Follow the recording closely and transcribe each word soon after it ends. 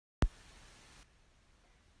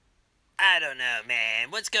I don't know, man.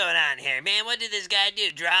 What's going on here? Man, what did this guy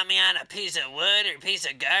do? Draw me on a piece of wood or a piece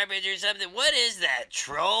of garbage or something? What is that?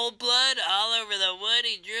 Troll blood all over the wood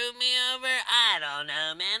he drew me over? I don't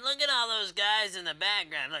know, man. Look at all those guys in the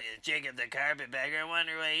background. Look at Jacob the carpetbagger. I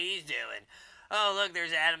wonder what he's doing. Oh, look,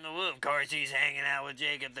 there's Adam the Woo. Of course, he's hanging out with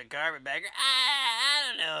Jacob the carpetbagger. I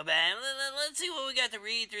don't know, man. Let's see what we got to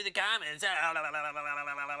read through the comments. I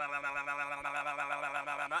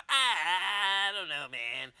don't know,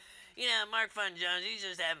 man. You know, Mark Fun Jones, he's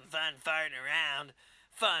just having fun farting around.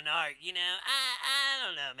 Fun art, you know. I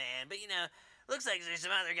don't know, man. But, you know, looks like there's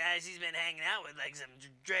some other guys he's been hanging out with, like some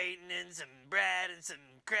Drayton and some Brad and some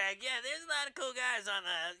Craig. Yeah, there's a lot of cool guys on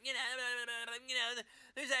the,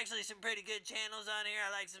 there's actually some pretty good channels on here. I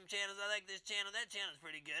like some channels. I like this channel. That channel's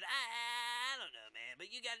pretty good. I don't know, man.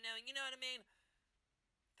 But you gotta know, you know what I mean?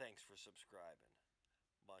 Thanks for subscribing.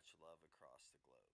 Much love.